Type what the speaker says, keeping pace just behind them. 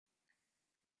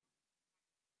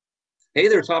Hey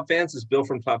there, Top Fans. It's Bill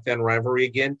from Top Fan Rivalry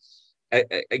again.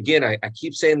 I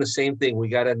keep saying the same thing. We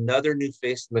got another new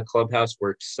face in the clubhouse.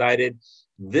 We're excited.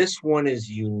 This one is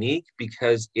unique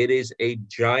because it is a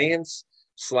Giants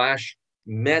slash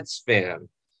Mets fan.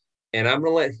 And I'm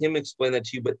going to let him explain that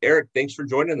to you. But Eric, thanks for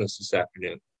joining us this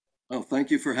afternoon. Oh,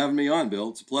 thank you for having me on, Bill.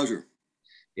 It's a pleasure.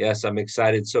 Yes, I'm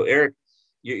excited. So, Eric,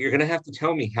 you're going to have to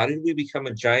tell me, how did we become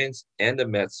a Giants and a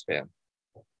Mets fan?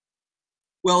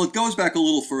 Well, it goes back a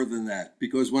little further than that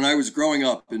because when I was growing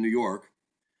up in New York,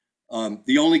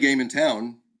 the only game in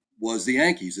town was the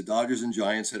Yankees. The Dodgers and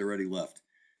Giants had already left.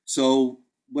 So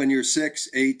when you're 6,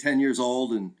 8, 10 years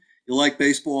old and you like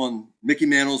baseball and Mickey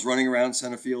Mantle's running around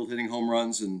center field hitting home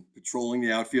runs and patrolling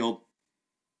the outfield,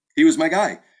 he was my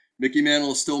guy. Mickey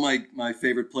Mantle is still my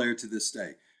favorite player to this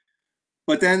day.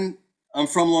 But then I'm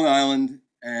from Long Island,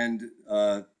 and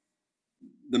the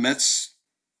Mets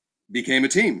became a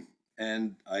team,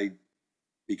 and I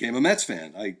became a Mets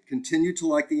fan. I continued to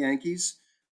like the Yankees,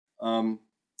 um,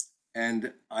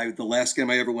 and the last game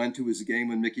I ever went to was a game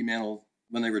when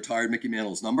they retired Mickey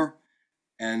Mantle's number,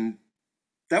 and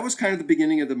that was kind of the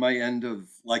beginning of my end of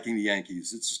liking the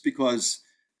Yankees. It's just because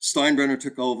Steinbrenner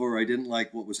took over. I didn't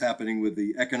like what was happening with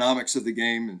the economics of the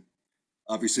game, and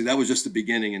obviously that was just the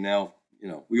beginning. And now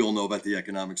we all know about the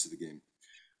economics of the game.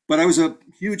 But I was a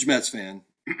huge Mets fan.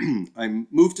 I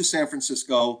moved to San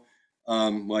Francisco.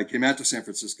 I came out to San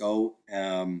Francisco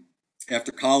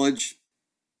after college.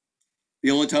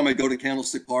 The only time I'd go to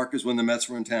Candlestick Park is when the Mets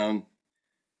were in town.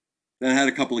 Then I had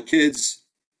a couple of kids,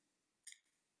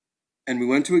 and we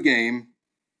went to a game.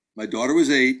 My daughter was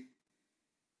 8.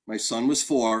 My son was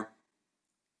 4.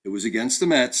 It was against the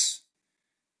Mets,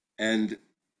 and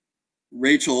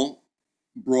Rachel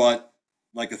brought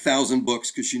like 1,000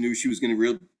 books because she knew she was going to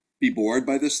really be bored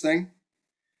by this thing.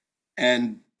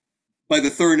 And by the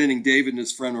third inning, David and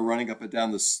his friend were running up and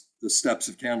down the steps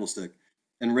of Candlestick.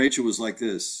 And Rachel was like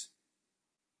this.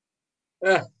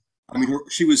 Ah, I mean,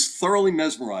 she was thoroughly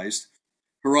mesmerized.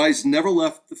 Her eyes never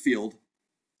left the field.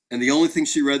 And the only thing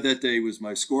she read that day was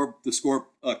the score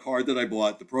card that I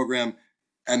bought, the program,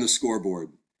 and the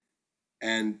scoreboard.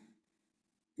 And,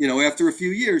 after a few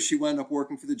years, she wound up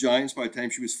working for the Giants by the time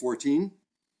she was 14.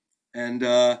 And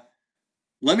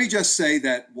let me just say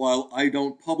that while I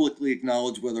don't publicly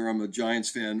acknowledge whether I'm a Giants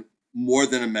fan more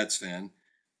than a Mets fan,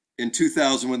 in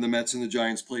 2000, when the Mets and the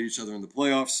Giants played each other in the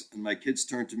playoffs, and my kids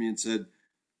turned to me and said,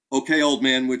 "Okay, old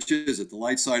man, which is it, the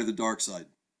light side or the dark side?"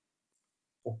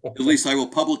 At least I will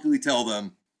publicly tell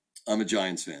them I'm a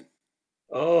Giants fan.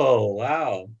 oh,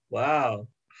 wow. Wow.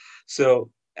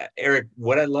 So, Eric,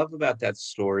 what I love about that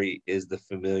story is the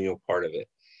familial part of it.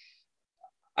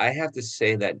 I have to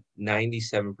say that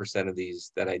 97% of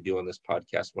these that I do on this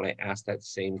podcast, when I ask that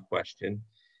same question,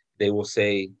 they will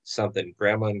say something.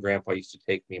 Grandma and grandpa used to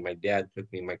take me, my dad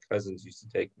took me, my cousins used to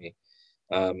take me.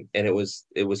 And it was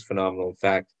phenomenal. In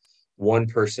fact, one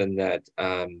person that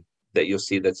you'll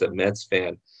see that's a Mets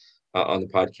fan on the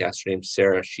podcast, her name's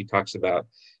Sarah. She talks about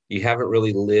you haven't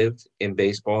really lived in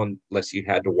baseball unless you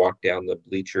had to walk down the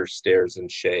bleacher stairs in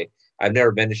Shea. I've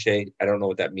never been to Shea. I don't know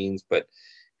what that means, but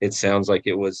it sounds like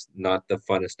it was not the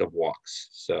funnest of walks.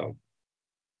 So,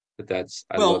 but I love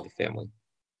the Well, family.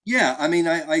 yeah, I mean,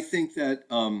 I think that,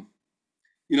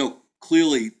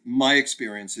 clearly my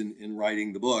experience in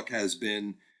writing the book has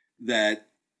been that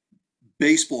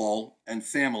baseball and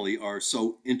family are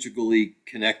so integrally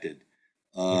connected.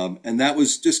 And that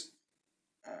was just,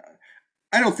 uh,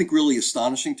 I don't think really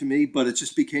astonishing to me, but it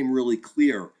just became really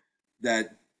clear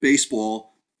that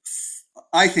baseball,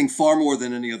 I think far more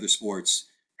than any other sports,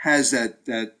 has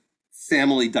that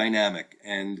family dynamic.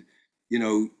 And,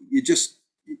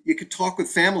 you could talk with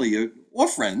family or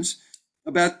friends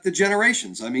about the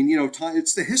generations. I mean,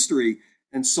 it's the history,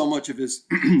 and so much of it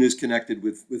is connected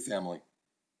with family.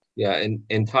 Yeah,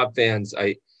 and top fans,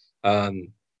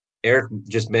 um Eric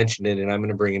just mentioned it, and I'm going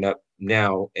to bring it up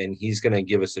now, and he's going to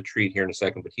give us a treat here in a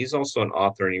second. But he's also an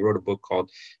author, and he wrote a book called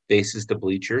Bases to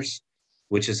Bleachers,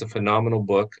 which is a phenomenal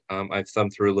book. I've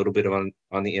thumbed through a little bit on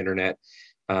the internet,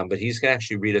 but he's going to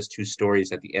actually read us two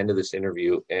stories at the end of this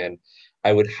interview, and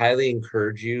I would highly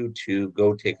encourage you to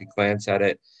go take a glance at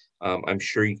it. I'm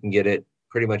sure you can get it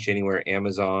pretty much anywhere,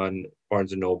 Amazon,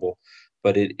 Barnes and Noble,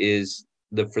 but it is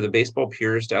for the baseball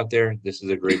purist out there. This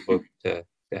is a great book to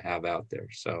have out there.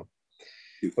 So,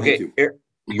 Thank okay, you. Eric,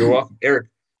 you're welcome, Eric.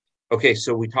 Okay,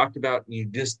 so we talked about you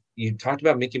talked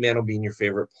about Mickey Mantle being your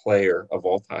favorite player of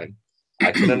all time.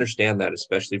 I can understand that,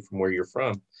 especially from where you're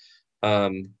from.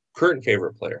 Current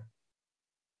favorite player.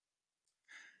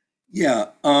 Yeah.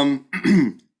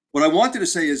 What I wanted to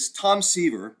say is Tom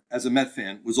Seaver, as a Met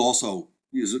fan, was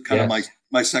kind of my Yes.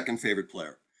 my second favorite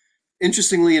player.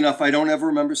 Interestingly enough, I don't ever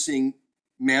remember seeing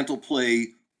Mantle play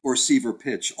or Seaver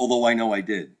pitch, although I know I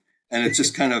did. And it's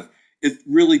just kind of, it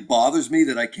really bothers me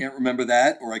that I can't remember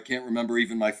that, or I can't remember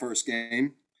even my first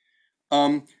game.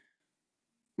 Um,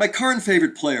 my current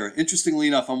favorite player, interestingly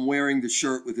enough, I'm wearing the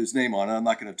shirt with his name on it. I'm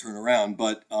not going to turn around,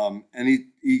 but and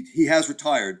he has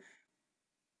retired,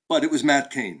 but it was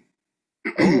Matt Cain.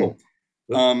 Oh,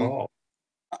 good um, call.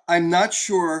 I'm not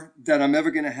sure that I'm ever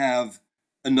going to have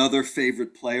another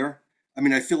favorite player. I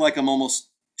mean, I feel like I'm almost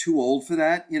too old for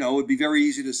that. You know, it'd be very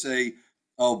easy to say,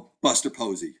 oh, Buster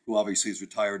Posey, who obviously is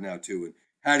retired now too. And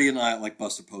Hattie and I like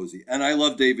Buster Posey. And I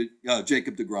love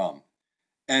Jacob DeGrom.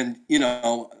 And, you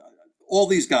know, all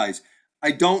these guys.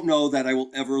 I don't know that I will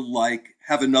ever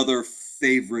have another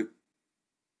favorite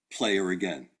player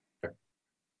again. Yeah.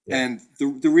 And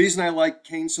the reason I like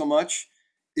Cain so much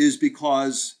is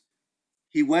because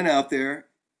he went out there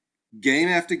game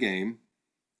after game,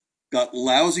 got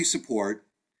lousy support.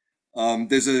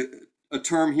 There's a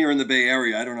term here in the Bay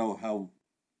Area. I don't know how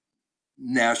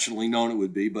nationally known it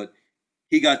would be, but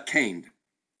he got caned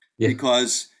Yeah.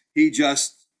 because he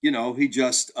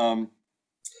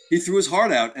threw his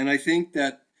heart out. And I think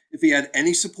that if he had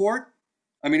any support,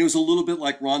 I mean, it was a little bit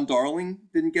like Ron Darling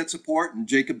didn't get support, and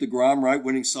Jacob DeGrom, right,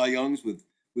 winning Cy Youngs with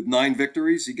 9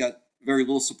 victories, he got very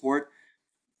little support.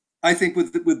 I think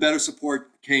with better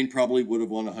support, Cain probably would have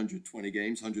won 120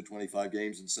 games, 125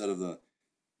 games instead of the,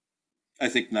 I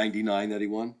think, 99 that he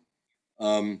won.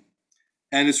 Um,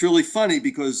 and it's really funny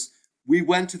because we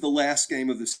went to the last game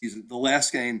of the season, the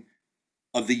last game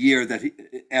of the year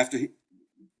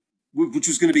which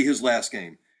was going to be his last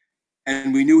game,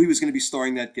 and we knew he was going to be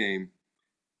starting that game.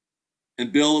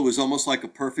 And Bill, it was almost like a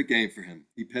perfect game for him.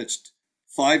 He pitched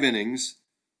 5 innings,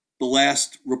 the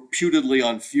last reputedly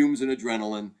on fumes and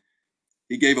adrenaline.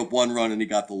 He gave up 1 run and he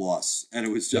got the loss, and it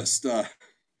was Yep. just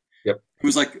Yep. it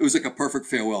was like a perfect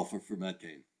farewell for Matt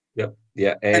Cain. Yep.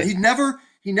 Yeah. And And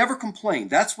he never complained.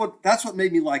 That's what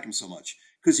made me like him so much,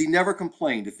 because he never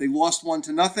complained. If they lost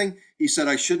 1-0, he said,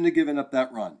 I shouldn't have given up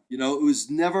that run. You know, it was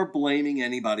never blaming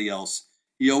anybody else.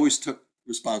 He always took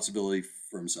responsibility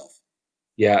for himself.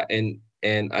 yeah,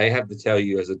 and I have to tell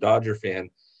you, as a Dodger fan,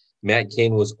 Matt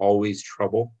Cain was always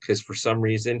trouble because for some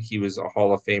reason he was a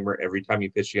Hall of Famer every time he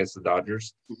pitched against the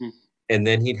Dodgers. Mm-hmm. And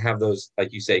then he'd have those,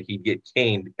 like you say, he'd get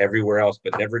caned everywhere else,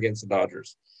 but never against the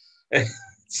Dodgers.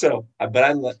 So,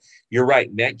 but you're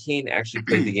right. Matt Cain actually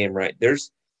played the game right.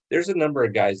 There's a number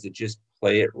of guys that just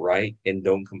play it right and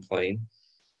don't complain.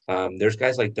 There's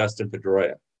guys like Dustin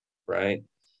Pedroia, right?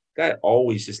 Guy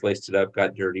always just laced it up,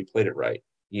 got dirty, played it right.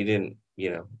 You didn't,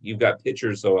 you've got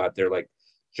pitchers though out there like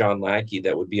John Lackey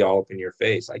that would be all up in your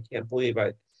face. I can't believe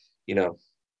you know.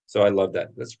 So I love that.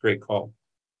 That's a great call.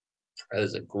 That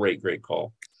is a great, great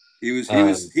call. He was he Um,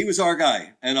 was he was our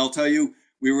guy. And I'll tell you,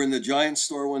 we were in the Giants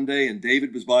store one day, and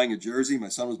David was buying a jersey. My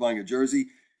son was buying a jersey,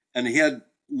 and he had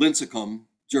Lincecum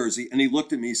jersey, and he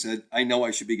looked at me and said, I know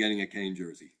I should be getting a Cain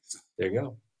jersey. So there you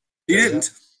go. he There you go.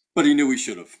 didn't, but he knew he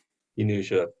should have. You knew you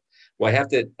should have. Well,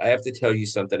 I have to tell you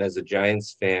something as a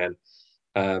Giants fan,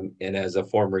 and as a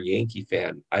former Yankee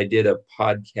fan. I did a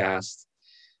podcast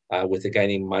with a guy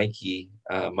named Mikey.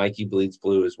 Mikey Bleeds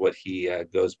Blue is what he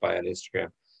goes by on Instagram.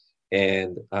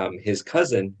 And his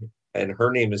cousin, and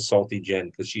her name is Salty Jen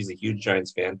because she's a huge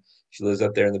Giants fan. She lives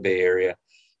up there in the Bay Area.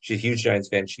 She's a huge Giants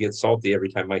fan. She gets salty every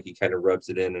time Mikey kind of rubs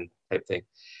it in and type thing.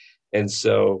 And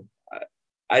so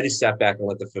I just sat back and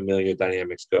let the familiar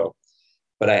dynamics go.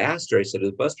 But I asked her, I said,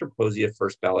 is Buster Posey a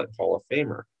first ballot Hall of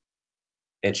Famer?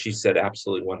 And she said,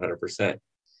 absolutely 100%.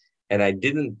 And I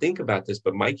didn't think about this,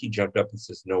 but Mikey jumped up and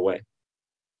says, no way.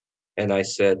 And I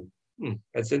said,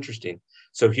 that's interesting.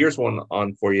 So here's one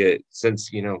on for you, since,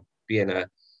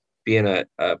 being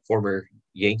a former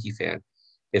Yankee fan.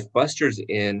 If Buster's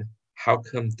in, how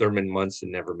come Thurman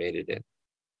Munson never made it in?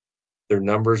 Their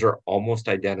numbers are almost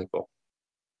identical.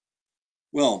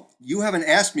 Well, you haven't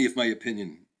asked me if my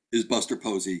opinion is Buster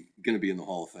Posey going to be in the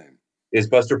Hall of Fame. Is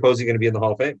Buster Posey going to be in the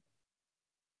Hall of Fame?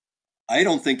 I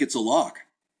don't think it's a lock,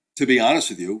 to be honest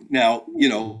with you. Now,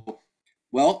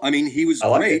 well, I mean, he was I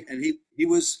like it. great, and he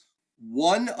was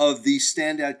one of the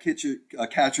standout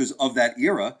catchers of that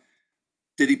era.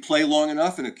 Did he play long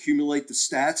enough and accumulate the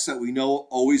stats that we know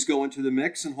always go into the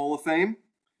mix in Hall of Fame?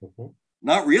 Mhm.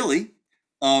 Not really.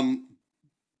 Um,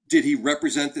 did he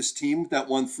represent this team that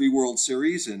won 3 World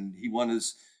Series, and he won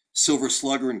his Silver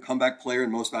Slugger and Comeback Player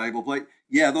and Most Valuable Player?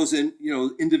 Yeah, those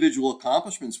individual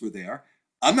accomplishments were there.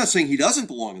 I'm not saying he doesn't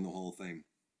belong in the Hall of Fame,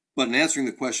 but in answering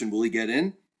the question, will he get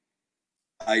in?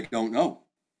 I don't know.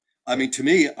 I mean, to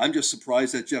me, I'm just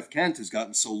surprised that Jeff Kent has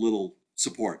gotten so little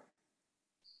support.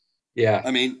 Yeah.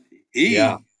 I mean,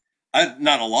 Yeah.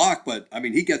 not a lock, but I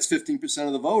mean, he gets 15%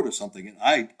 of the vote or something.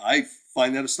 And I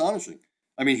find that astonishing.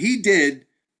 I mean, he did,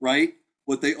 right,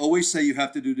 what they always say you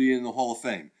have to do to be in the Hall of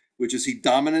Fame, which is he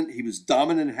was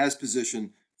dominant in his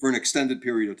position for an extended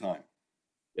period of time.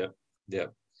 Yep.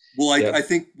 Yep. I Yep.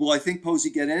 think, will I think Posey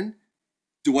get in?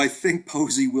 Do I think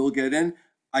Posey will get in?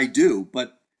 I do,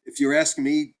 but if you're asking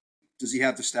me, does he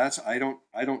have the stats? I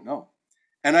don't know.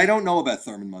 And I don't know about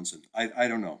Thurman Munson. I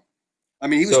don't know. I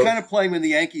mean, he was So kind of playing when the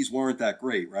Yankees weren't that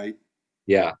great, right?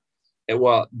 yeah. And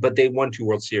well, but they won two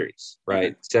World Series, Okay.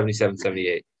 right? 77,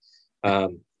 78.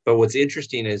 But what's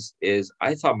interesting is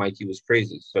I thought Mikey was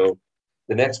crazy. So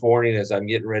the next morning, as I'm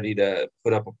getting ready to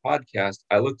put up a podcast,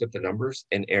 I looked up the numbers,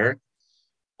 and Eric,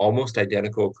 almost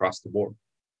identical across the board.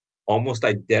 Almost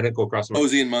identical across the board.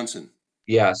 Posey and Munson.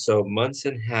 Yeah, so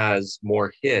Munson has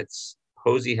more hits.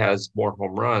 Posey has more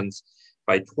home runs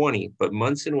by 20, but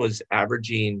Munson was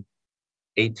averaging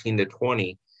 18 to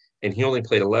 20, and he only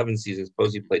played 11 seasons.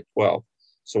 Posey played 12.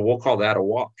 So we'll call that a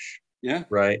wash, Yeah.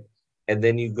 right? And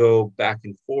then you go back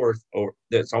and forth, or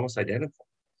it's almost identical.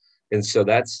 And so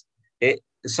that's it.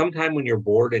 Sometime when you're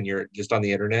bored and you're just on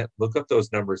the internet, look up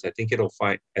those numbers. I think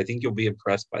you'll be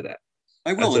impressed by that.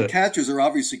 I That's will. And a, catchers are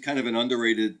obviously kind of an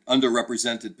underrated,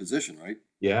 underrepresented position, right?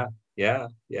 yeah, yeah,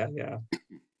 yeah, yeah.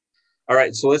 All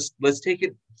right. So let's take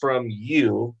it from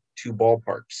you to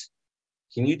ballparks.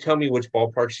 Can you tell me which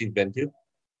ballparks you've been to?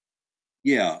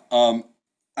 Yeah.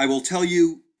 I will tell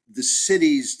you the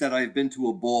cities that I've been to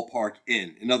a ballpark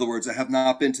in. In other words, I have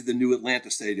not been to the new Atlanta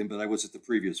Stadium, but I was at the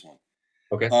previous one.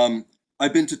 Okay. Um,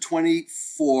 I've been to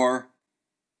 24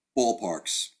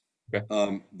 ballparks. Okay.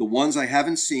 The ones I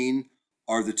haven't seen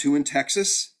are the two in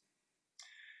Texas.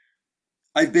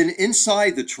 I've been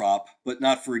inside the Trop, but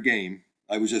not for a game.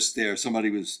 I was just there. Somebody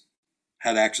was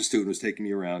had access to it and was taking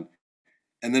me around.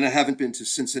 And then I haven't been to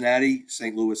Cincinnati,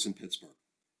 St. Louis, and Pittsburgh.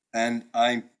 And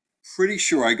I'm pretty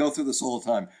sure I go through this all the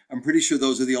time. I'm pretty sure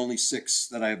those are the only six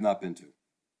that I have not been to.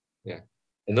 Yeah.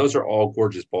 And those are all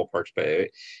gorgeous ballparks, by the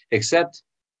way. Except,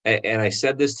 and I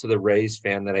said this to the Rays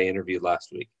fan that I interviewed last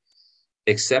week,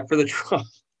 except for the Trop.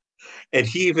 And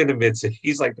he even admits it.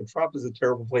 He's like, the Trop is a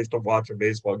terrible place to watch a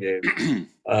baseball game.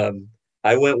 Um,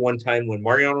 I went one time when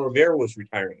Mariano Rivera was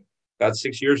retiring, about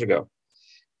 6 years ago.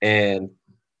 And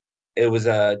it was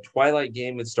a twilight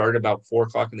game. It started about 4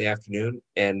 o'clock in the afternoon,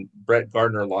 and Brett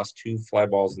Gardner lost two fly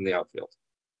balls in the outfield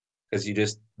because you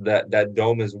just that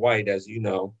dome is white, as you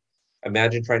know.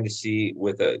 Imagine trying to see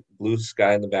with a blue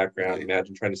sky in the background. Right.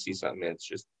 Imagine trying to see something. It's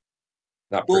just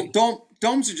not Well, pretty.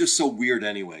 domes are just so weird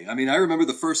anyway. I mean, I remember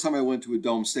the first time I went to a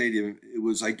dome stadium. It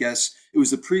was, I guess, it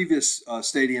was the previous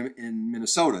stadium in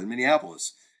Minnesota, in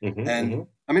Minneapolis, Mm-hmm, and mm-hmm.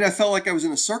 I mean, I felt like I was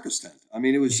in a circus tent. I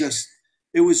mean, it was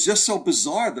just so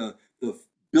bizarre. The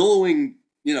billowing,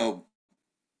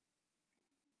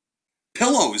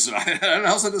 pillows. I don't know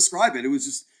how to describe it.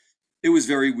 It was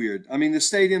very weird. I mean, the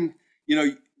stadium. You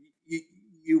know, you,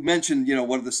 you mentioned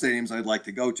one of the stadiums I'd like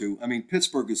to go to. I mean,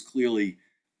 Pittsburgh is clearly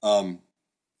um,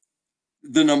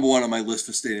 the number one on my list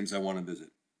of stadiums I want to visit.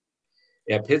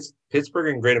 Yeah,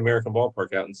 Pittsburgh and Great American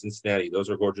Ballpark out in Cincinnati. Those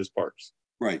are gorgeous parks.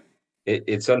 Right.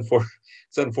 It's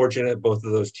unfortunate both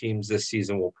of those teams this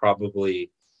season will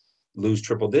probably lose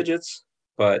triple digits,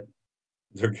 but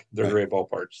they're Right. great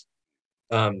ballparks.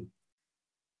 Um,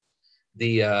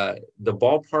 the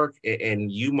ballpark,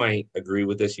 and you might agree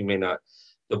with this, you may not.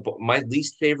 My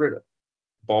least favorite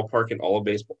ballpark in all of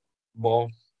baseball,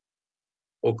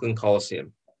 Oakland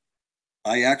Coliseum.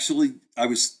 I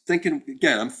was thinking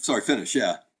again. I'm sorry. Finish.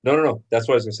 Yeah. No, no, no. That's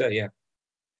what I was gonna say. Yeah,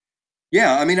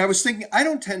 Yeah. I mean, I was thinking. I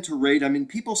don't tend to rate. I mean,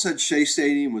 people said Shea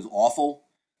Stadium was awful.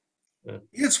 yeah,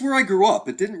 It's where I grew up.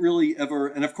 It didn't really ever,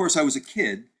 and of course, I was a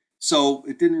kid, so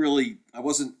it didn't really. I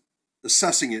wasn't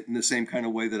assessing it in the same kind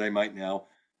of way that I might now.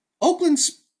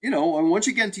 Oakland's, I mean, once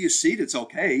you get into your seat, it's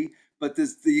okay, but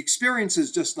the experience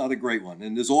is just not a great one.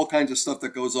 And there's all kinds of stuff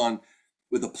that goes on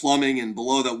with the plumbing and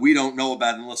below that we don't know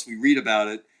about unless we read about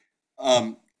it.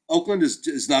 Oakland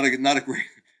is not a great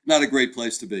not a great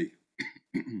place to be.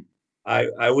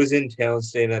 I was in town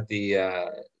staying at the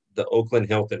Oakland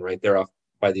Hilton right there off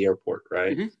by the airport.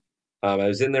 Right. Hmm. I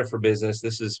was in there for business.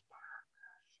 This is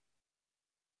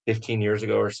 15 years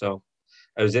ago or so.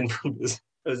 I was in for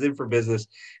I was in for business,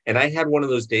 and I had one of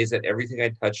those days that everything I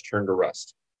touched turned to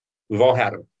rust. We've all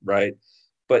had them, right?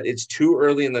 But it's too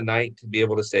early in the night to be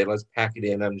able to say, let's pack it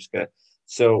in. I'm just gonna.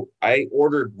 So I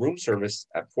ordered room service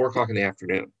at 4 o'clock in the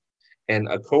afternoon, and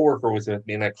a coworker was with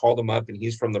me, and I called him up, and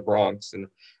he's from the Bronx, and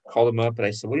called him up, and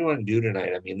I said, "What do you want to do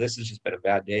tonight? I mean, this has just been a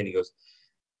bad day." And he goes,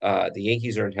 "The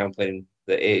Yankees are in town playing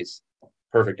the A's."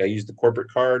 Perfect. I used the corporate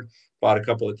card, bought a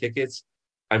couple of tickets.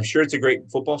 I'm sure it's a great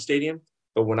football stadium.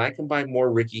 But when I can buy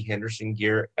more Ricky Henderson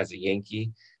gear as a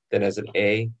Yankee than as an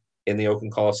A in the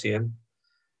Oakland Coliseum,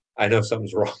 I know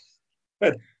something's wrong.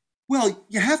 Well,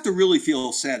 you have to really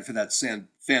feel sad for that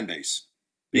fan base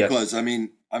Yes. because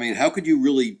how could you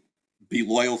really be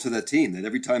loyal to that team that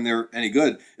every time they're any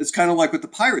good, it's kind of like what the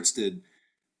Pirates did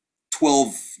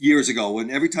 12 years ago when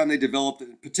every time they developed,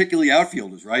 particularly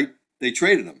outfielders, right? They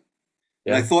traded them.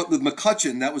 And I Yeah. thought with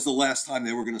McCutcheon, that was the last time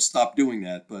they were going to stop doing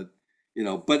that. But,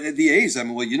 but at the A's,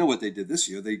 well, you know what they did this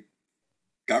year? They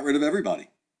got rid of everybody.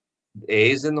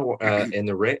 A's in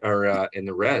the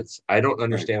Reds. I don't Right.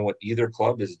 understand what either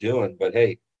club is doing, but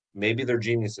hey, maybe they're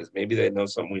geniuses. Maybe they know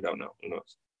something we don't know. Who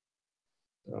knows?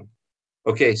 So,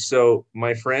 okay, so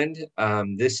my friend,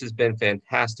 this has been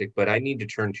fantastic, but I need to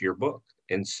turn to your book.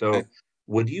 And Okay. so,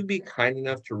 would you be kind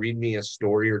enough to read me a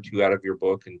story or two out of your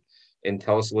book and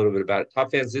tell us a little bit about it?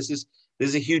 Top fans, this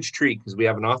is a huge treat because we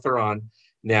have an author on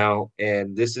now,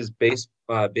 and this is basis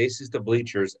to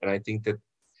bleachers, and I think that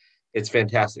it's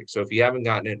fantastic. So if you haven't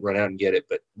gotten it, run out and get it.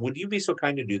 But would you be so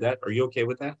kind to do that? Are you okay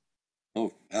with that?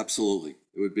 Oh, absolutely.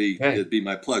 Okay. It'd be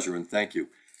my pleasure. And thank you.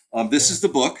 This Yeah. is the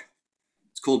book.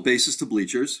 It's called Bases to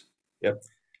Bleachers. Yep.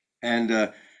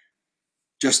 And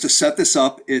just to set this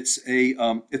up, it's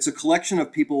a collection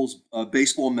of people's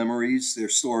baseball memories, their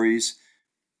stories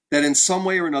that in some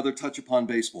way or another touch upon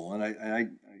baseball.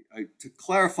 And to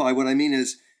clarify, what I mean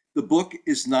is the book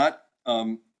is not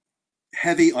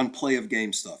heavy on play of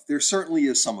game stuff. There certainly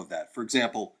is some of that. For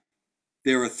example,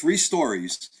 there are three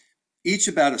stories, each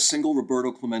about a single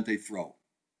Roberto Clemente throw.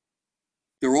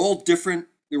 They're all different.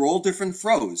 They're all different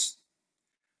throws,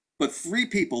 but three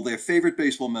people, their favorite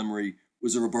baseball memory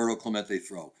was a Roberto Clemente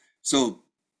throw. So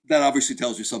that obviously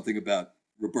tells you something about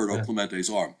Roberto Yeah. Clemente's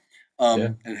arm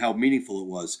Yeah. and how meaningful it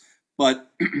was.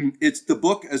 But it's the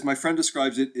book, as my friend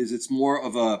describes it, is it's more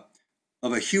of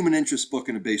a human interest book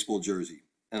in a baseball jersey,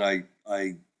 and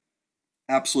I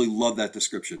absolutely love that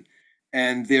description.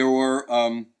 And there were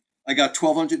I got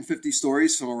 1,250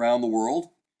 stories from around the world.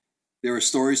 There are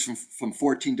stories from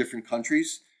 14 different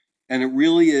countries, and it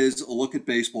really is a look at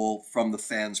baseball from the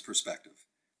fans' perspective.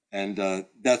 And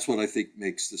that's what I think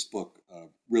makes this book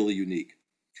really unique.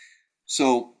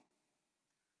 So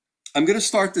I'm going to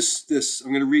start this.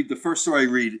 I'm going to read the first story I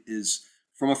read is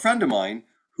from a friend of mine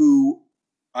who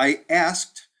I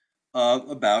asked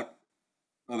about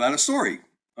a story.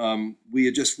 We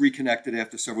had just reconnected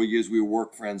after several years. We were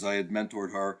work friends. I had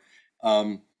mentored her.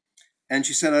 Um, and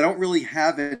she said, I don't really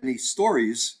have any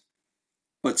stories,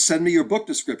 but send me your book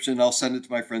description. I'll send it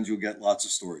to my friends. You'll get lots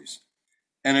of stories.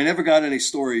 And I never got any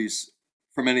stories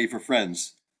from any of her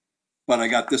friends, but I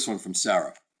got this one from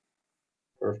Sarah.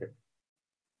 Perfect.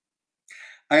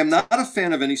 I am not a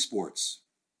fan of any sports.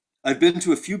 I've been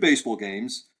to a few baseball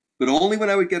games, but only when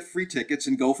I would get free tickets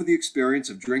and go for the experience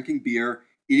of drinking beer,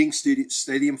 eating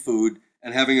stadium food,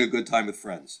 and having a good time with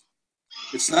friends.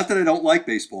 It's not that I don't like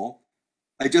baseball.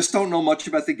 I just don't know much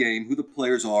about the game, who the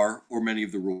players are, or many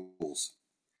of the rules.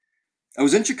 I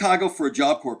was in Chicago for a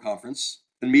Job Corps conference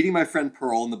and meeting my friend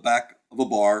Pearl in the back of a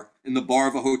bar, in the bar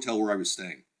of a hotel where I was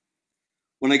staying.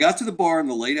 When I got to the bar in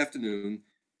the late afternoon,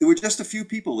 there were just a few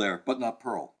people there, but not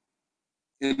Pearl.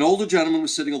 An older gentleman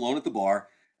was sitting alone at the bar,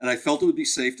 and I felt it would be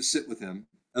safe to sit with him,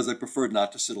 as I preferred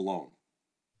not to sit alone.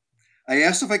 I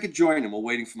asked if I could join him while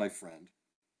waiting for my friend.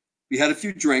 We had a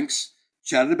few drinks,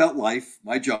 chatted about life,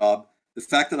 my job, the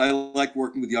fact that I like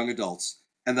working with young adults,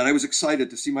 and that I was excited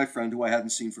to see my friend who I hadn't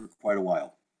seen for quite a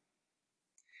while.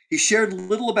 He shared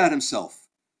little about himself.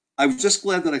 I was just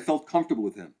glad that I felt comfortable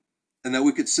with him and that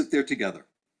we could sit there together.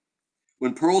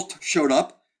 When Pearl showed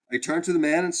up, I turned to the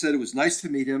man and said it was nice to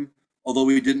meet him, although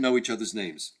we didn't know each other's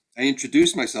names. I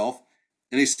introduced myself,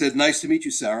 and he said, Nice to meet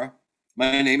you, Sarah.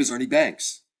 My name is Ernie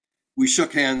Banks. We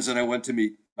shook hands, and I went to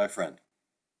meet my friend.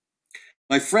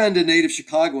 My friend, a native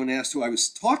Chicagoan, asked who I was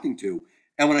talking to,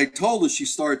 and when I told her, she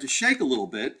started to shake a little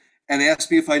bit and asked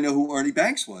me if I know who Ernie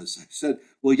Banks was. I said,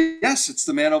 Well, yes, it's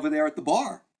the man over there at the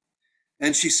bar.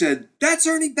 And she said, That's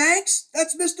Ernie Banks?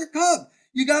 That's Mr. Cub.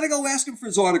 You got to go ask him for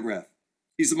his autograph.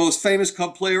 He's the most famous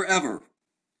Cub player ever.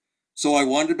 So I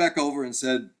wandered back over and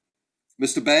said,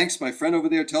 Mr. Banks, my friend over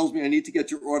there tells me I need to get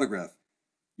your autograph.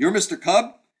 You're Mr.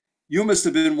 Cub? You must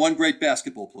have been one great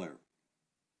basketball player.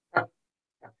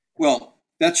 Well,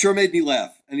 that sure made me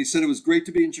laugh. And he said it was great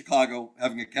to be in Chicago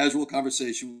having a casual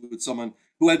conversation with someone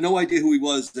who had no idea who he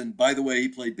was. And by the way, he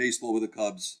played baseball with the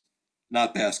Cubs,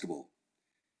 not basketball.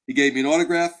 He gave me an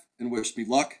autograph and wished me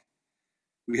luck.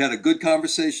 We had a good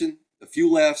conversation, a few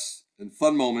laughs, and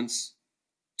fun moments.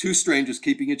 Two strangers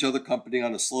keeping each other company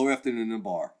on a slow afternoon in a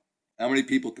bar. How many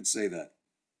people could say that?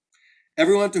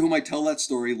 Everyone to whom I tell that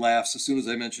story laughs as soon as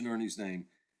I mention Ernie's name,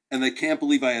 and they can't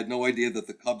believe I had no idea that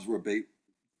the Cubs were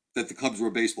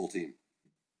a baseball team.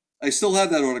 I still have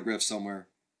that autograph somewhere.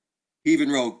 He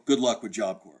even wrote, "Good luck with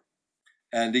Job Corps."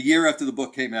 And a year after the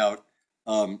book came out,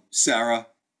 Sarah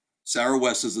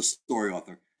West is the story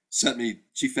author, sent me,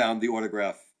 she found the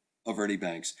autograph of Ernie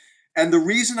Banks. And the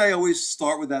reason I always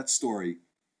start with that story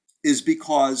is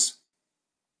because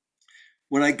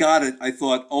when I got it, I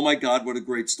thought, oh my God, what a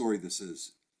great story this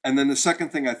is. And then the second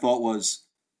thing I thought was,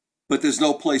 but there's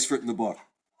no place for it in the book.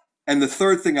 And the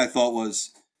third thing I thought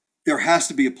was, there has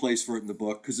to be a place for it in the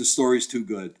book because the story's too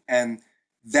good. And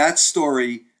that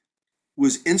story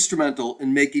was instrumental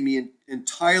in making me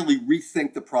entirely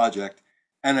rethink the project.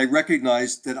 And I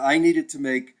recognized that I needed to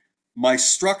make my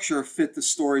structure fit the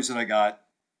stories that I got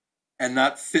and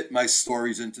not fit my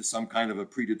stories into some kind of a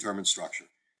predetermined structure.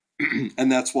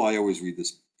 And that's why I always read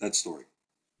that story.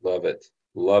 Love it.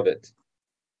 Love it.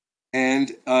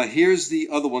 And here's the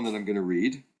other one that I'm going to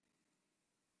read.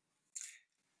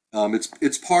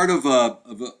 It's part of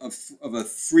a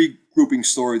three grouping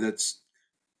story that's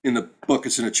in the book.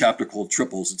 It's in a chapter called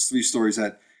Triples. It's three stories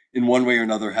that, in one way or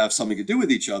another, have something to do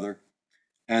with each other.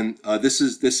 And this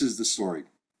is the story.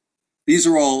 These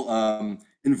are all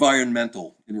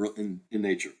environmental in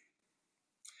nature.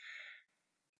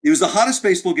 It was the hottest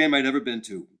baseball game I'd ever been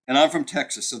to, and I'm from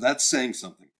Texas, so that's saying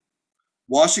something.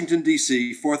 Washington,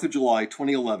 D.C., 4th of July,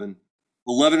 2011,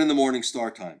 11 in the morning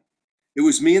start time. It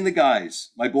was me and the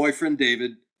guys, my boyfriend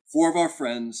David, four of our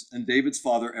friends, and David's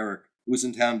father, Eric, who was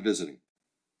in town visiting.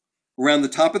 Around the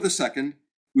top of the second,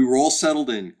 we were all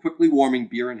settled in, quickly warming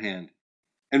beer in hand,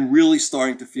 and really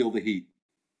starting to feel the heat.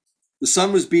 The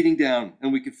sun was beating down,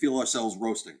 and we could feel ourselves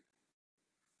roasting.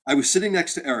 I was sitting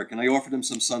next to Eric, and I offered him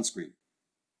some sunscreen.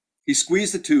 He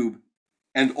squeezed the tube,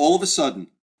 and all of a sudden,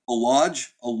 a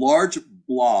large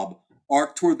blob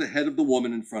arced toward the head of the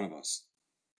woman in front of us.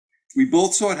 We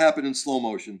both saw it happen in slow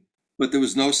motion, but there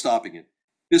was no stopping it.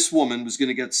 This woman was going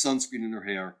to get sunscreen in her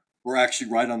hair, or actually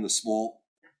right on the small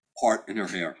part in her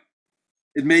hair.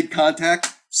 It made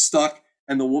contact, stuck,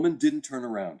 and the woman didn't turn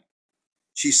around.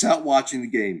 She sat watching the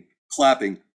game,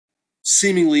 clapping,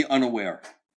 seemingly unaware.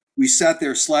 We sat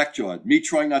there slack-jawed, me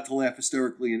trying not to laugh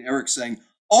hysterically, and Eric saying,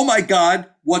 "Oh my God,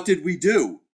 what did we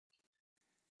do?"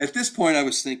 At this point, I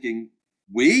was thinking,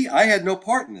 I had no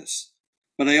part in this.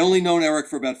 But I only known Eric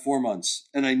for about 4 months,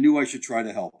 and I knew I should try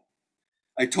to help.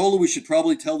 I told her we should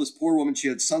probably tell this poor woman she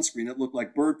had sunscreen that looked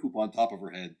like bird poop on top of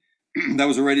her head that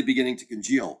was already beginning to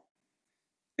congeal.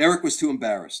 Eric was too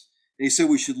embarrassed, and he said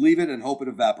we should leave it and hope it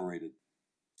evaporated.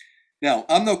 Now,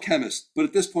 I'm no chemist, but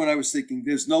at this point I was thinking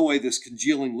there's no way this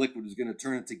congealing liquid is going to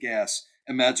turn into gas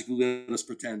and magically let us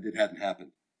pretend it hadn't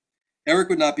happened. Eric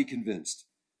would not be convinced.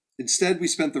 Instead, we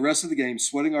spent the rest of the game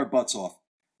sweating our butts off,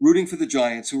 rooting for the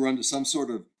Giants, who were under some sort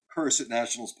of curse at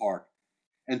Nationals Park,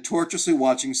 and tortuously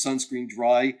watching sunscreen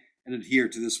dry and adhere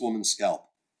to this woman's scalp.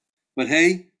 But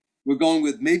hey, we're going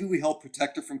with maybe we help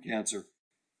protect her from cancer,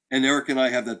 and Eric and I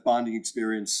have that bonding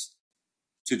experience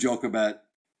to joke about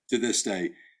to this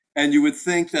day. And you would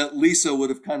think that Lisa would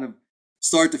have kind of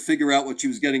started to figure out what she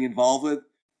was getting involved with,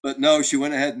 but no, she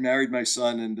went ahead and married my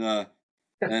son,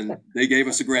 and they gave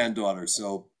us a granddaughter.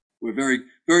 So we're very,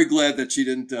 very glad that she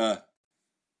didn't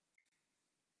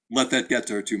let that get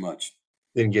to her too much.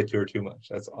 Didn't get to her too much.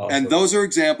 That's awesome. And those are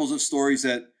examples of stories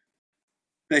that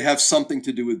they have something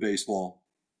to do with baseball,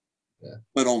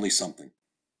 but only something.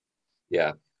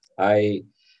 Yeah, I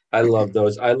love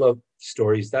those. I love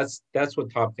stories. That's what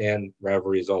Top Fan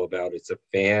Rivalry is all about. It's a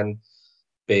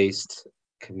fan-based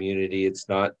community. It's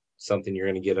not something you're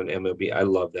going to get on MLB. I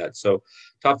love that. So,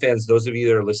 Top Fans, those of you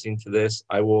that are listening to this,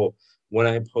 I will when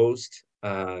I post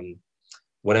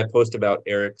about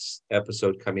Eric's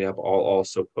episode coming up, I'll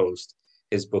also post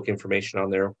his book information on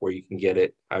there, where you can get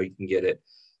it, how you can get it,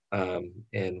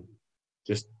 and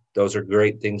just those are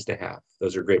great things to have.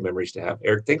 Those are great memories to have.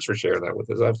 Eric, thanks for sharing that with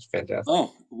us. That was fantastic.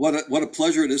 Oh, what a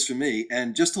pleasure it is for me.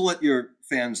 And just to let your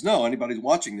fans know, anybody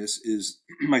watching this, is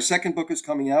my second book is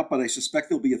coming out, but I suspect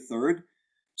there'll be a third.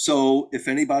 So if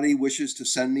anybody wishes to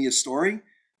send me a story,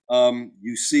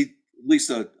 you see at least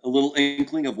a little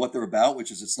inkling of what they're about,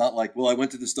 which is, it's not like, well, I went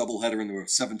to this doubleheader and there were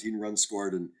 17 runs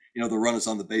scored and, the runners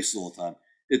on the bases all the time.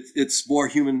 It's more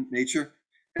human nature.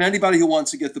 And anybody who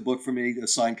wants to get the book from me, a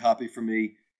signed copy from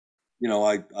me,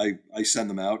 I send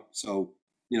them out. So,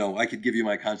 I could give you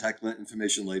my contact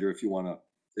information later if you want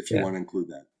to include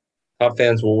that. Top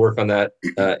Fans will work on that.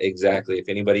 Exactly. If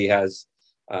anybody has,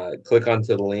 click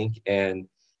onto the link, and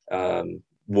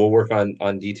we'll work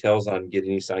on details on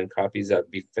getting you signed copies.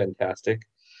 That'd be fantastic.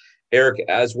 Eric,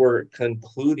 as we're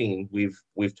concluding,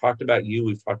 we've talked about you,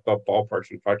 we've talked about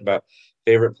ballparks, we've talked about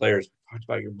favorite players, we've talked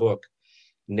about your book.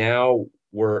 Now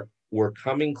we're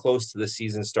coming close to the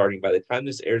season starting. By the time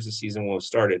this airs, the season will have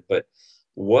started. But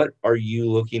what are you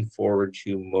looking forward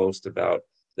to most about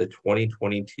the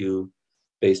 2022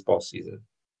 baseball season?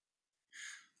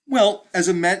 Well, as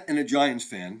a Met and a Giants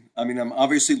fan, I mean, I'm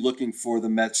obviously looking for the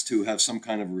Mets to have some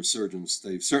kind of a resurgence.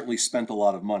 They've certainly spent a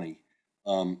lot of money,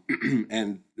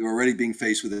 and they're already being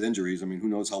faced with injuries. I mean, who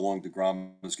knows how long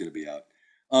DeGrom is going to be out.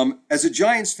 As a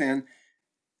Giants fan,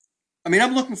 I mean,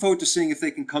 I'm looking forward to seeing if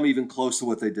they can come even close to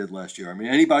what they did last year. I mean,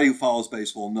 anybody who follows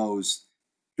baseball knows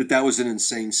that that was an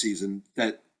insane season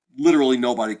that literally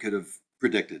nobody could have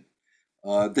predicted.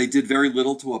 They did very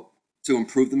little to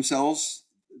improve themselves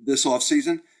this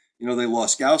offseason. You know, they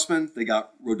lost Gaussman, they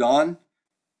got Rodon,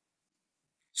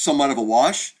 somewhat of a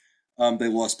wash. They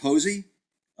lost Posey,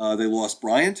 they lost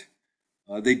Bryant.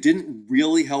 They didn't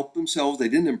really help themselves. They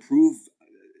didn't improve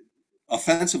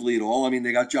offensively at all. I mean,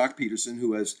 they got Jock Peterson,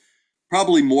 who has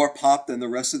probably more pop than the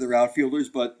rest of their outfielders,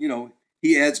 but you know,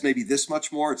 he adds maybe this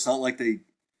much more. It's not like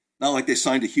they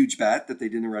signed a huge bat that they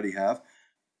didn't already have.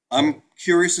 I'm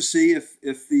curious to see if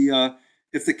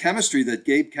the chemistry that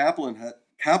Gabe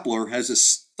Kapler has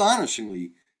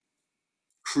astonishingly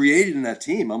created in that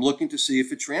team. I'm looking to see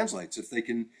if it translates, if they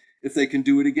can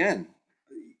do it again.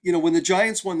 You know, when the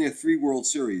Giants won their 3 World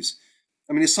Series,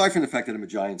 I mean, aside from the fact that I'm a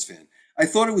Giants fan, I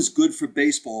thought it was good for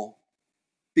baseball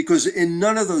because in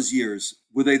none of those years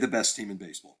were they the best team in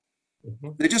baseball.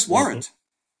 Mhm. They just Mhm. weren't.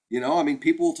 You know, I mean,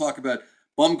 people will talk about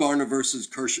Bumgarner versus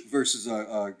Kershaw.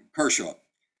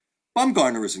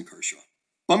 Bumgarner isn't Kershaw.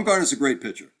 Bumgarner's a great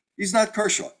pitcher. He's not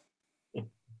Kershaw.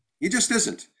 He just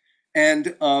isn't.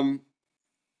 And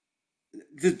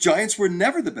the Giants were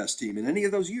never the best team in any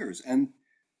of those years. And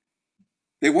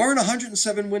they weren't a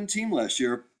 107 win team last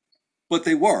year, but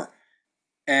they were.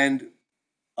 And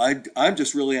I'm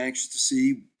just really anxious to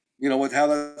see, you know, how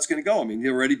that's going to go. I mean,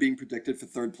 they're already being predicted for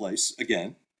third place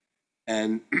again.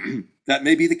 And that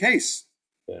may be the case.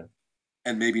 Yeah.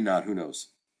 And maybe not. Who knows?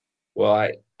 Well,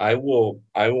 I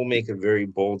will make a very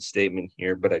bold statement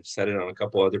here, but I've said it on a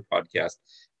couple other podcasts.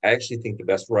 I actually think the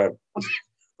best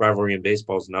rivalry in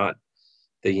baseball is not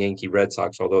the Yankee Red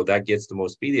Sox, although that gets the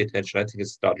most media attention. I think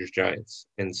it's the Dodgers Giants.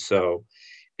 And so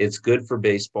it's good for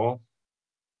baseball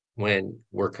when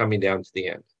we're coming down to the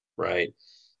end, right?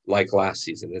 Like last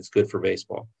season, it's good for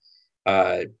baseball.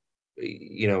 Uh,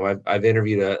 I've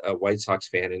interviewed a White Sox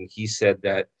fan, and he said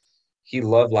that he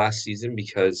loved last season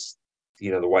because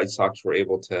the White Sox were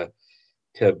able to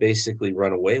basically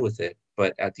run away with it.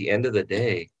 But at the end of the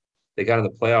day, they got in the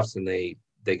playoffs and they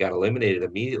got eliminated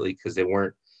immediately because they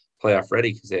weren't playoff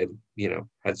ready because they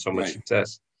had so much Right.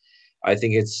 success. I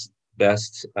think it's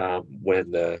best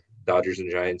when the Dodgers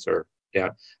and Giants are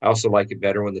down. I also like it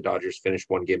better when the Dodgers finish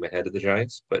one game ahead of the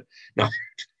Giants, but no.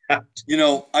 You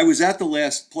know, I was at the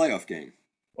last playoff game.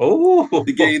 Oh,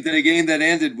 The game that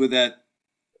ended with that,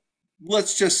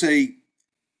 let's just say,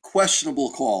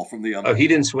 questionable call from the oh, he umpire.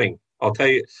 didn't swing. I'll tell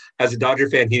you, as a Dodger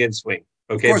fan, he didn't swing.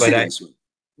 Of Okay, course, he but didn't swim.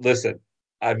 listen.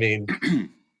 I mean,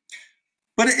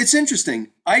 But it's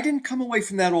interesting. I didn't come away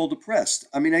from that all depressed.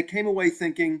 I mean, I came away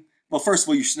thinking, well, first of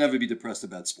all, you should never be depressed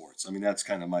about sports. I mean, that's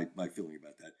kind of my feeling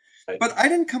about that. I, But I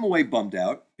didn't come away bummed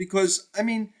out because, I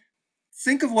mean,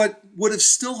 think of what would have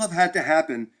still have had to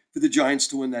happen for the Giants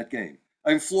to win that game.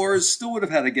 I mean, Flores still would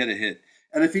have had to get a hit.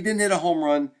 And if he didn't hit a home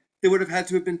run, there would have had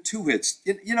to have been 2 hits.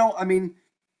 I mean,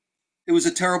 it was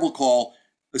a terrible call.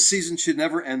 A season should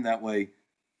never end that way.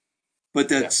 But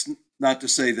yeah, that's not to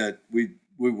say that we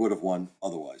would have won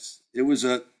otherwise. It was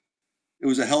a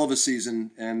hell of a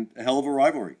season and a hell of a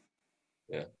rivalry.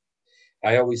 yeah.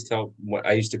 I always tell.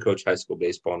 I used to coach high school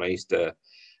baseball, and I used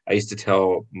to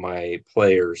tell my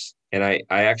players, and I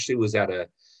actually was at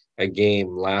a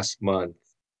game last month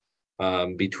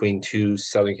between two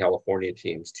Southern California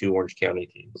teams, two Orange County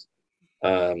teams.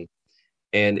 Um,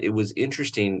 and it was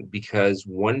interesting because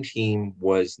one team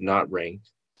was not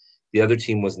ranked, the other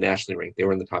team was nationally ranked. They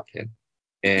were in the top 10.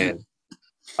 And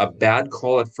a bad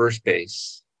call at first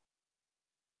base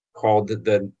called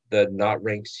the not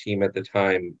ranked team at the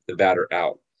time the batter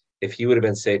out. If he would have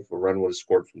been safe, a run would have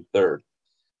scored from third.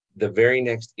 The very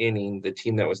next inning, the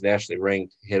team that was nationally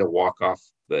ranked hit a walk off.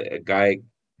 A guy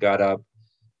got up,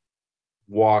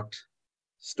 walked,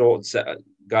 stole,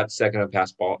 got second on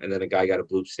pass ball, and then a guy got a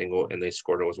bloop single, and they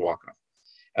scored. It was walk off.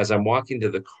 As I'm walking to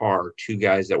the car, two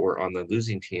guys that were on the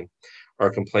losing team are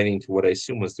complaining to what I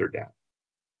assume was their dad.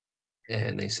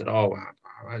 And they said, "Oh,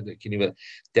 can you?"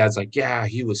 Dad's like, "Yeah,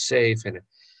 he was safe."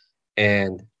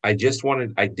 And I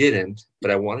didn't,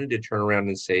 but I wanted to turn around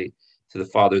and say to the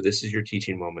father, "This is your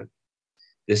teaching moment.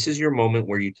 This is your moment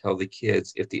where you tell the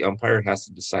kids if the umpire has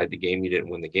to decide the game, you didn't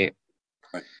win the game."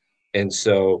 Right. And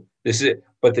so this is,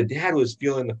 but the dad was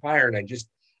feeling the fire, and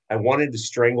I wanted to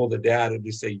strangle the dad and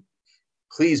just say,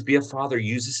 please be a father.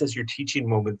 Use this as your teaching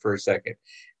moment for a second.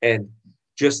 And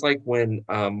just like when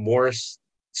Morris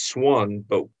swung,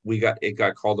 but it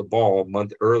got called a ball a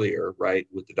month earlier, right,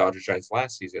 with the Dodgers Giants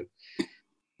last season.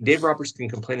 Dave Roberts can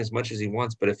complain as much as he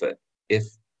wants, but if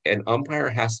an umpire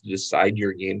has to decide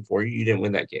your game for you, you didn't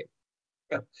win that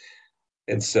game.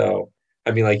 And so,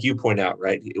 I mean, like you point out,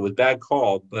 right, it was bad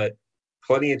call, but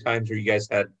plenty of times where you guys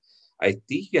had, I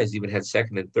think you guys even had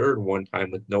second and third one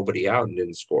time with nobody out and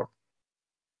didn't score.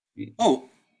 Oh,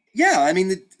 yeah. I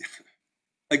mean,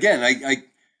 again,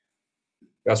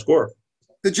 Got score.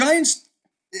 the Giants,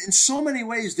 in so many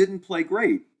ways, didn't play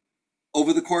great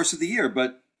over the course of the year,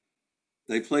 but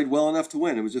they played well enough to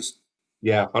win. It was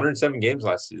Yeah, 107 games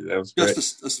last season. That was great.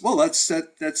 just well, that's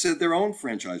their own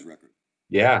franchise record.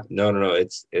 Yeah, no,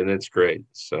 it's great.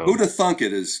 So Who'd have thunk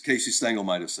it, as Casey Stengel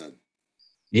might have said.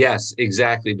 yes,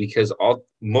 exactly. Because all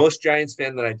most Giants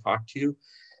fan that I talk to,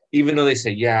 even though they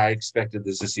say, "Yeah, I expected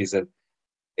this season,"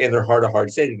 in their heart of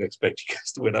hearts, they didn't expect you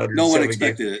guys to win No one 107 games.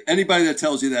 expected it. Anybody that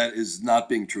tells you that is not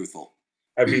being truthful.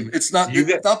 I mean, It's not. you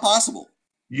got It's not possible.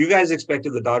 you guys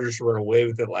expected the Dodgers to run away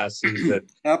with it last season, and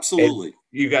Absolutely.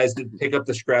 you guys did pick up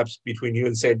the scraps between you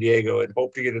and San Diego and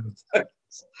hope to get in the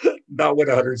not win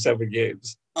 107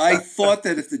 games. I thought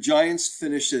that if the Giants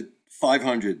finished at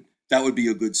 500, that would be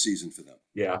a good season for them.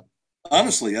 Yeah,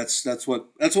 Honestly, that's what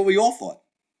we all thought.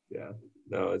 yeah.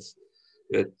 No, it's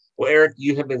good. Well, Eric,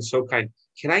 you have been so kind.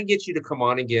 Can I get you to come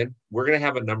on again? We're going to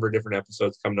have a number of different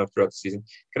episodes coming up throughout the season.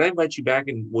 Can I invite you back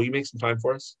and will you make some time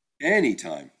for us?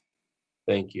 Anytime.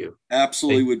 Thank you.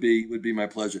 Absolutely Thank, would be my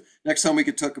pleasure. Next time we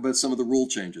could talk about some of the rule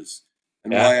changes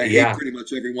and why I hate yeah, pretty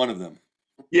much every one of them.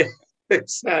 yeah,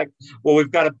 exactly. Well,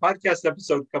 we've got a podcast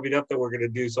episode coming up that we're going to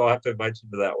do, so I'll have to invite you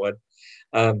to that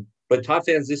one. But Top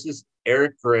fans, this is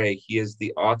Eric Gray. He is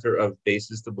the author of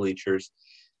Bases to Bleachers.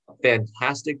 A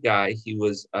fantastic guy.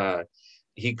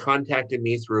 He contacted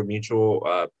me through a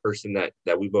mutual person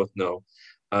that we both know,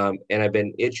 and I've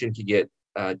been itching to get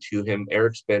to him.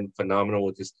 Eric's been phenomenal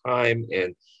with his time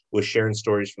and with sharing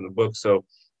stories from the book. So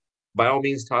by all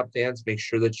means, Top fans, make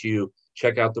sure that you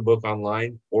check out the book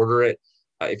online, order it.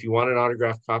 If you want an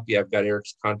autographed copy, I've got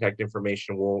Eric's contact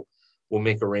information. We'll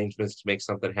make arrangements to make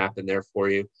something happen there for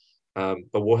you.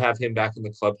 But we'll have him back in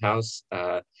the clubhouse,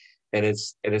 and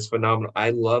it's phenomenal. I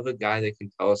love a guy that can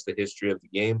tell us the history of the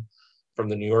game from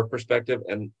the New York perspective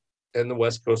and the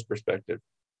West Coast perspective.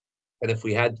 And if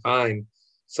we had time,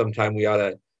 sometime we ought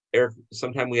to Eric.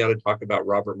 Sometime we ought to talk about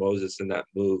Robert Moses and that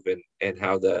move and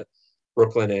how the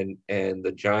Brooklyn and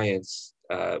the Giants,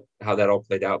 how that all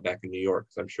played out back in New York.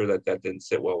 I'm sure that didn't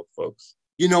sit well with folks.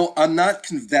 I'm not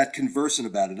that conversant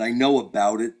about it. I know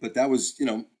about it, but that was,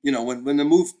 when the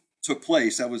move took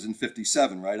place, that was in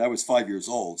 57, right? I was 5 years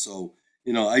old. So,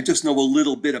 I just know a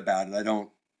little bit about it. I don't,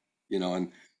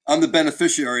 and I'm the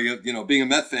beneficiary of, being a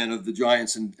Met fan of the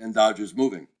Giants and Dodgers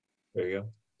moving. There you go.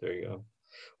 There you go.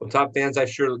 Well, Top fans, I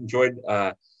sure enjoyed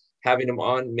having him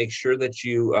on. Make sure that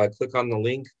you click on the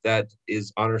link that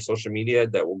is on our social media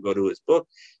that will go to his book.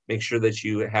 Make sure that if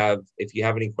you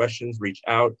have any questions, reach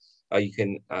out. You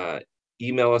can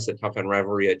email us at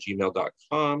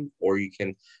topfanrivalry@gmail.com, or you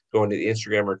can go into the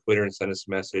Instagram or Twitter and send us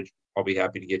a message. I'll be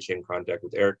happy to get you in contact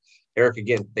with Eric. Eric,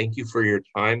 again, thank you for your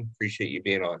time. Appreciate you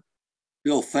being on.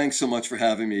 Bill, thanks so much for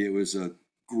having me. It was a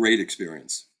great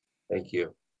experience. Thank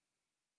you.